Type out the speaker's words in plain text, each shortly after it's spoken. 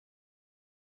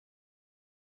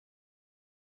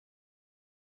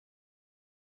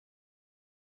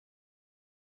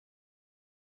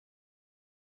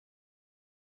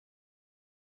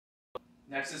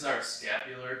Next is our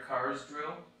scapular CARS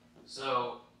drill.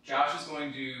 So Josh is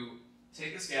going to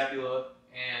take the scapula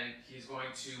and he's going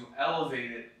to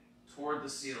elevate it toward the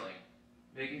ceiling,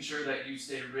 making sure that you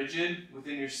stay rigid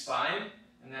within your spine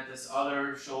and that this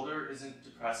other shoulder isn't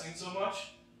depressing so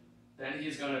much. Then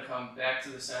he's going to come back to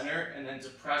the center and then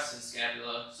depress his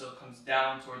scapula so it comes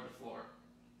down toward the floor.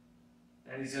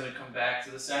 Then he's going to come back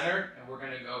to the center and we're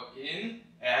going to go in,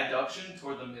 adduction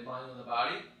toward the midline of the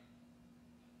body.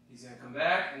 He's going to come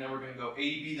back and then we're going to go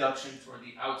abduction toward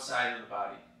the outside of the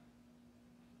body.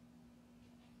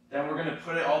 Then we're going to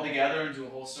put it all together into a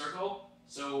whole circle.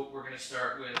 So we're going to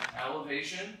start with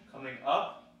elevation coming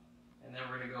up, and then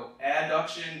we're going to go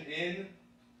adduction in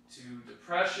to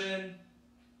depression,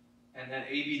 and then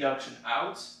abduction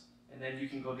out, and then you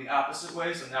can go the opposite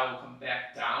way. So now we'll come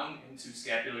back down into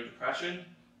scapular depression,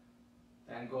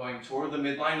 then going toward the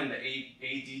midline into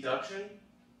adduction,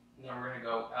 and then we're going to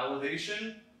go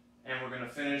elevation, and we're going to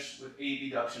finish with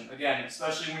abduction. Again,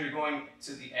 especially when you're going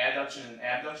to the adduction and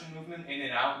abduction movement, in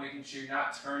and out, making sure you're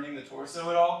not turning the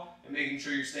torso at all, and making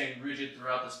sure you're staying rigid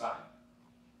throughout the spine.